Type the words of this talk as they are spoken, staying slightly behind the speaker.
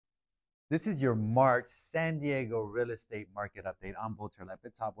This is your March San Diego real estate market update. I'm Voltaire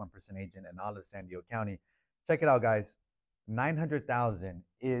Lepid, top 1% agent in all of San Diego County. Check it out, guys. 900,000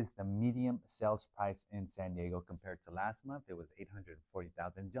 is the median sales price in San Diego compared to last month. It was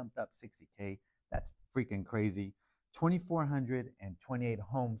 840,000, jumped up 60K. That's freaking crazy. 2,428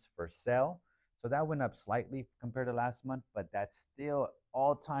 homes for sale. So that went up slightly compared to last month, but that's still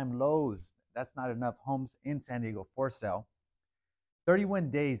all-time lows. That's not enough homes in San Diego for sale. 31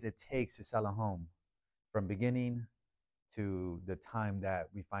 days it takes to sell a home from beginning to the time that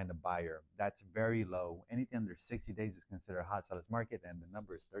we find a buyer. That's very low. Anything under 60 days is considered a hot seller's market, and the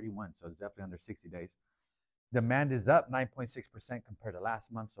number is 31, so it's definitely under 60 days. Demand is up 9.6% compared to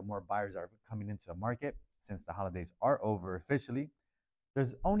last month, so more buyers are coming into the market since the holidays are over officially.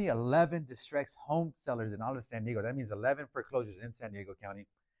 There's only 11 distressed home sellers in all of San Diego. That means 11 foreclosures in San Diego County.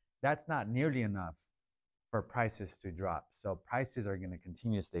 That's not nearly enough for prices to drop. So prices are going to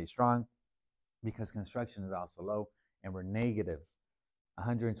continue to stay strong because construction is also low, and we're negative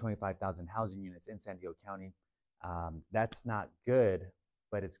 125,000 housing units in San Diego County. That's not good,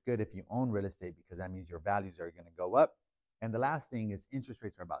 but it's good if you own real estate because that means your values are going to go up. And the last thing is interest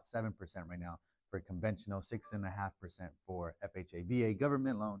rates are about 7% right now for conventional, 6.5% for FHA, VA,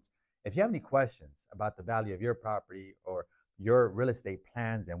 government loans. If you have any questions about the value of your property or your real estate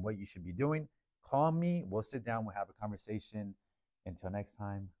plans and what you should be doing, call me. We'll sit down. We'll have a conversation. Until next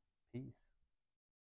time, peace.